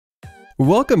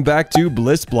Welcome back to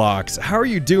Bliss Blocks. How are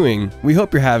you doing? We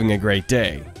hope you're having a great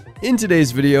day. In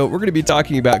today's video, we're going to be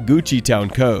talking about Gucci Town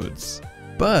Codes.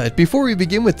 But before we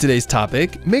begin with today's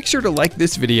topic, make sure to like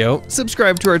this video,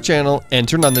 subscribe to our channel, and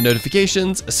turn on the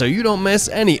notifications so you don't miss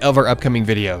any of our upcoming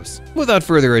videos. Without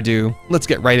further ado, let's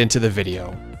get right into the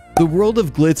video. The world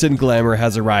of glitz and glamour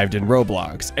has arrived in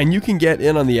Roblox, and you can get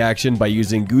in on the action by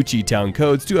using Gucci Town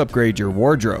Codes to upgrade your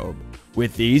wardrobe.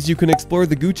 With these, you can explore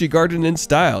the Gucci garden in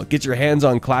style, get your hands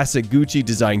on classic Gucci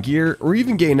design gear, or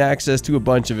even gain access to a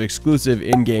bunch of exclusive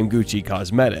in-game Gucci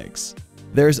cosmetics.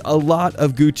 There's a lot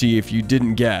of Gucci if you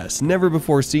didn't guess, never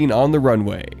before seen on the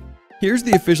runway. Here's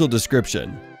the official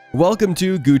description. Welcome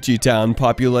to Gucci Town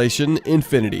Population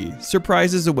Infinity.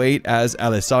 Surprises await as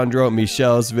Alessandro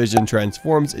Michel's vision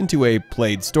transforms into a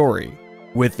played story.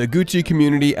 With the Gucci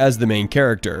community as the main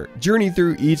character, journey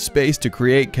through each space to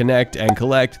create, connect, and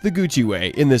collect the Gucci way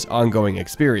in this ongoing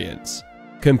experience.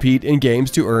 Compete in games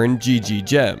to earn GG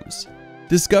gems.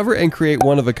 Discover and create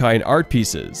one-of-a-kind art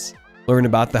pieces. Learn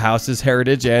about the house's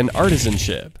heritage and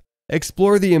artisanship.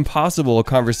 Explore the impossible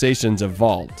conversations of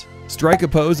Vault. Strike a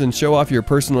pose and show off your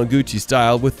personal Gucci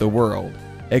style with the world.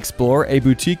 Explore a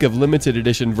boutique of limited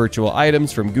edition virtual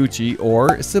items from Gucci,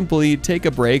 or simply take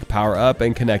a break, power up,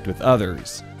 and connect with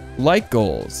others. Like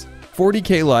goals.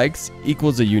 40k likes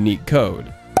equals a unique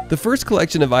code. The first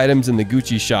collection of items in the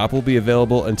Gucci shop will be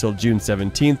available until June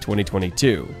 17,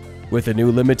 2022, with a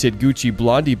new limited Gucci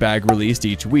Blondie bag released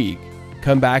each week.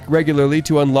 Come back regularly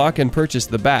to unlock and purchase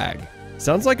the bag.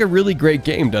 Sounds like a really great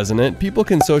game, doesn't it? People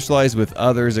can socialize with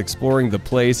others, exploring the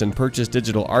place, and purchase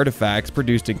digital artifacts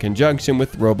produced in conjunction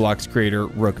with Roblox creator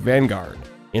Rook Vanguard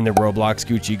in the Roblox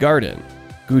Gucci Garden.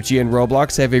 Gucci and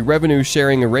Roblox have a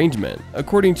revenue-sharing arrangement.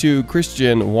 According to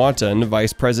Christian Wanton,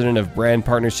 Vice President of Brand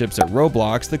Partnerships at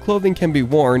Roblox, the clothing can be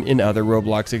worn in other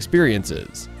Roblox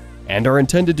experiences and are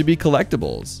intended to be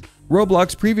collectibles.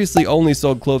 Roblox previously only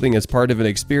sold clothing as part of an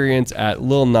experience at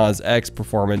Lil Nas X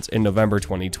performance in November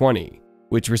 2020.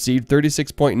 Which received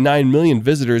 36.9 million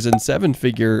visitors and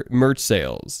seven-figure merch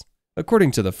sales,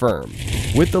 according to the firm.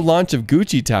 With the launch of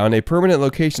Gucci Town, a permanent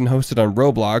location hosted on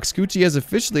Roblox, Gucci has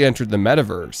officially entered the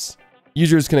metaverse.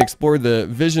 Users can explore the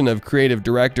vision of creative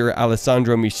director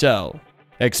Alessandro Michel,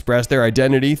 express their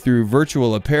identity through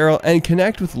virtual apparel, and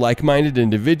connect with like-minded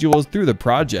individuals through the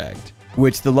project,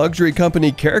 which the luxury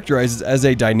company characterizes as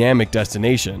a dynamic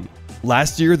destination.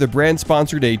 Last year, the brand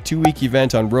sponsored a 2-week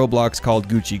event on Roblox called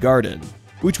Gucci Garden,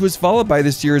 which was followed by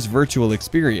this year's virtual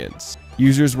experience.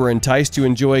 Users were enticed to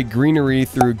enjoy greenery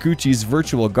through Gucci's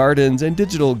virtual gardens and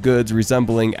digital goods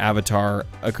resembling avatar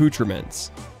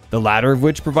accoutrements, the latter of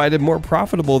which provided more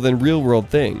profitable than real-world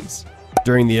things.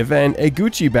 During the event, a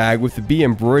Gucci bag with the B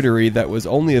embroidery that was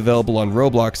only available on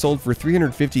Roblox sold for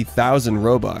 350,000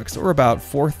 Robux, or about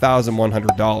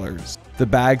 $4,100. The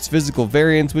bag's physical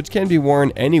variants, which can be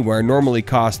worn anywhere, normally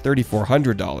cost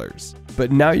 $3,400.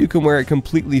 But now you can wear it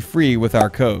completely free with our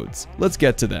codes. Let's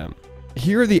get to them.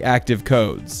 Here are the active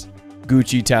codes.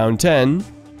 Gucci Town 10,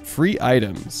 free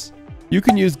items. You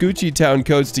can use Gucci Town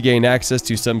Codes to gain access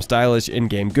to some stylish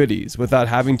in-game goodies without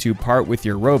having to part with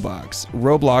your Robux.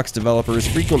 Roblox developers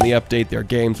frequently update their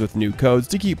games with new codes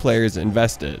to keep players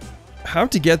invested. How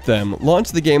to get them?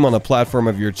 Launch the game on a platform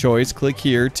of your choice. Click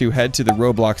here to head to the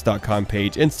Roblox.com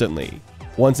page instantly.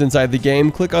 Once inside the game,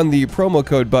 click on the promo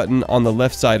code button on the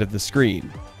left side of the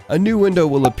screen. A new window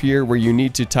will appear where you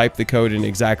need to type the code in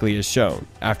exactly as shown.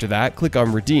 After that, click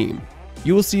on Redeem.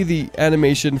 You will see the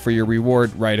animation for your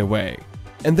reward right away.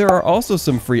 And there are also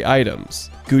some free items.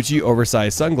 Gucci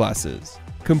oversized sunglasses.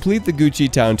 Complete the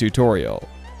Gucci Town tutorial.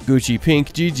 Gucci pink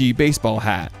GG baseball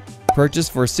hat. Purchase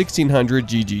for 1600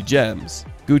 GG gems.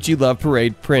 Gucci Love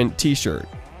Parade print t-shirt.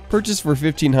 Purchase for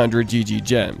 1500 GG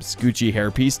gems. Gucci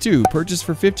hairpiece 2, purchase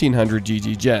for 1500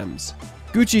 GG gems.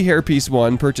 Gucci hairpiece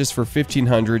 1, purchase for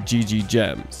 1500 GG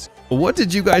gems. What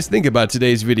did you guys think about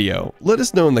today's video? Let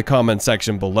us know in the comment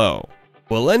section below.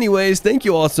 Well anyways, thank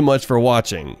you all so much for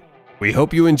watching. We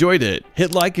hope you enjoyed it.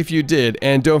 Hit like if you did,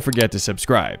 and don't forget to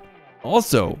subscribe.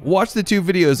 Also, watch the 2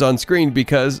 videos on screen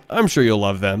because I'm sure you'll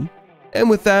love them. And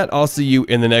with that, I'll see you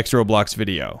in the next Roblox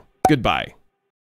video. Goodbye.